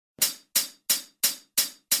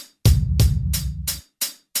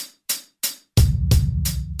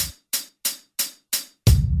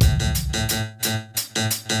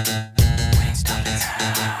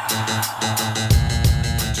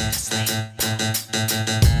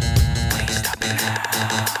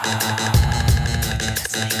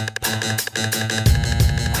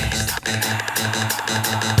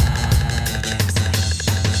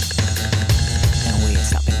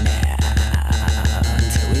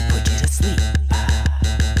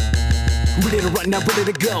Ready to run now,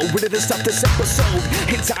 ready to go, ready to stop this episode.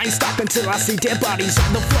 And I ain't stopping till I see dead bodies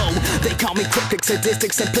on the floor. They call me cryptic,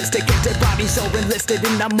 sadistic, simplistic, and dead bodies are enlisted.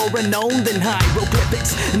 And I'm more known than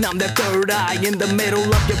hieroglyphics. And I'm that third eye in the middle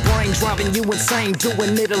of your brain, driving you insane,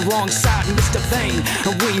 doing it alongside Mr. Vain.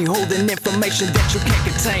 And we holding information that you can't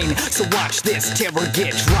contain. So watch this terror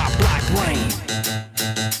get dropped like rain.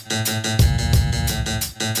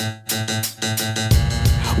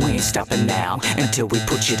 We ain't stopping now until we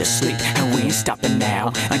put you to sleep. And we ain't stopping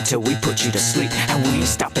now until we put you to sleep. And we ain't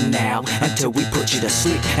stopping now until we put you to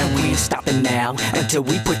sleep. And we ain't stopping now until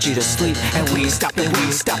we put you to sleep. And we ain't stopping, we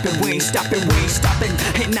ain't stopping, we ain't stopping, we ain't stopping.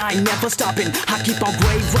 And I ain't never stopping. I keep on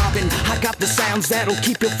grave robbing. I got the sounds that'll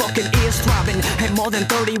keep your fucking ears throbbing. And more than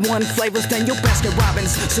 31 flavors than your Baskin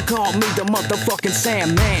Robbins. So call me the motherfucking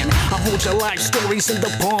Sandman. I hold your life stories in the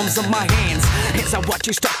palms of my hands. As I watch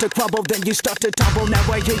you start to crumble, then you start to tumble. Now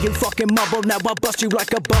I hear you fucking mumble. Now I bust you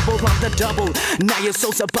like a bubble on the double. Now your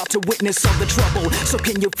soul's about to witness all the trouble. So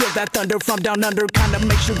can you feel that thunder from down under? Kinda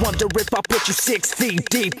makes you wonder if I put you 6 feet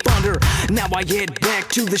deep under. Now I head back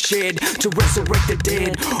to the shed to resurrect the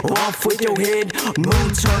dead. Off with your head,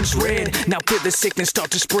 moon turns red. Now feel the sickness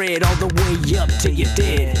start to spread all the way up till you're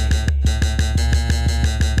dead.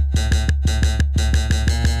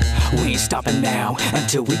 We ain't stopping now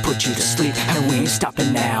until we put you to sleep. And we ain't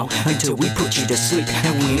stopping now until we put you to sleep.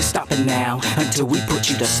 And we ain't stopping now until we put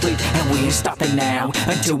you to sleep. And we ain't stopping now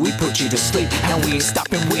until we put you to sleep. And we ain't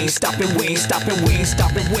stopping, we ain't stopping, we ain't stopping, we ain't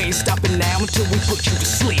stopping, we ain't stopping now until we put you to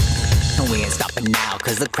sleep. And we ain't stopping now,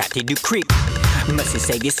 cause the crafty do creep. Must you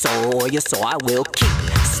save your soul, or your soul I will keep.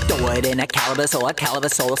 Store it in a caliber, so a caliber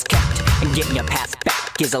soul is kept. And getting your past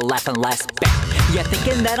back is a life and last bet. You're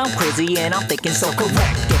thinking that I'm crazy and I'm thinking so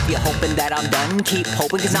correct. If you're hoping that I'm done, keep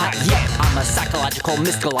hoping, cause not yet. I'm a psychological,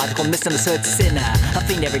 mystical, misunderstood sinner. A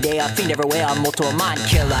fiend every day, a fiend everywhere, I'm also a mind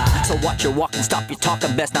killer. So watch your walk and stop your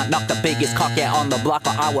talking, best not knock the biggest cock yeah, on the block,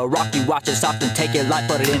 or I will rock you. Watch it stop and take your life,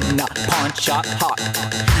 put it in a pawn shop hot.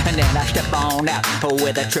 And then I step on out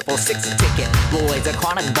with a 666 ticket. Boys, a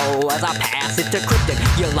chronic bowl as I pass it to cryptic.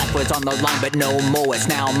 Your life was on the line, but no more, it's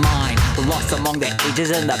now mine. Lost among the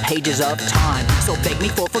ages and the pages of time. So beg me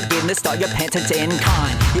for forgiveness, start your penance in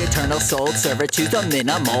kind. Your eternal soul servitude, the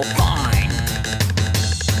minimal fine.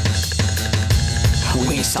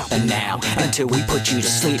 We ain't stopping now until we put you to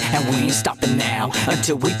sleep. And we ain't stopping now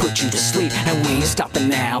until we put you to sleep. And we ain't stopping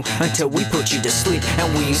now until we put you to sleep.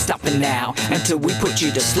 And we ain't stopping now until we put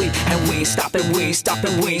you to sleep. And we ain't stopping, we ain't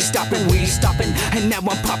stopping, we ain't stopping, we ain't stopping. And now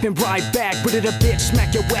I'm popping right back, ready to bitch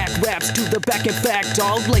smack your whack raps to the back. In fact,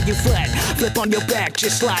 I'll lay you flat, flip on your back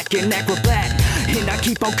just like an acrobat. And I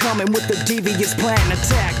keep on coming with the devious plan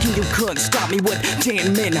attack. And you couldn't stop me with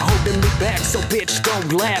 10 men holding me back. So bitch,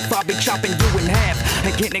 don't laugh, I'll be chopping you in half.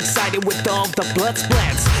 And getting excited with all the blood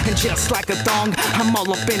splats. And just like a thong, I'm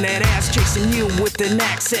all up in that ass, chasing you with an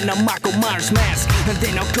axe and a Michael Myers mask. And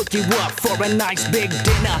then I'll cook you up for a nice big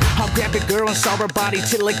dinner. I'll grab your girl and saw her body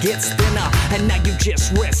till it gets thinner. And now you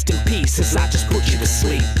just rest in peace as I just put you to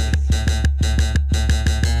sleep.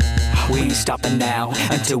 We ain't stopping now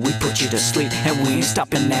until we put you to sleep. And we ain't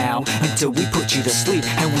stopping now until we put you to sleep.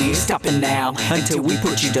 And we ain't stopping now until we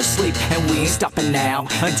put you to sleep. And we ain't stopping now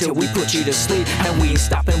until we put you to sleep. And we ain't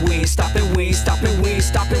stopping, we ain't stopping, we ain't stopping, we ain't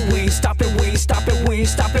stopping, we ain't stopping, we ain't stopping, we ain't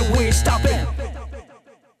stopping,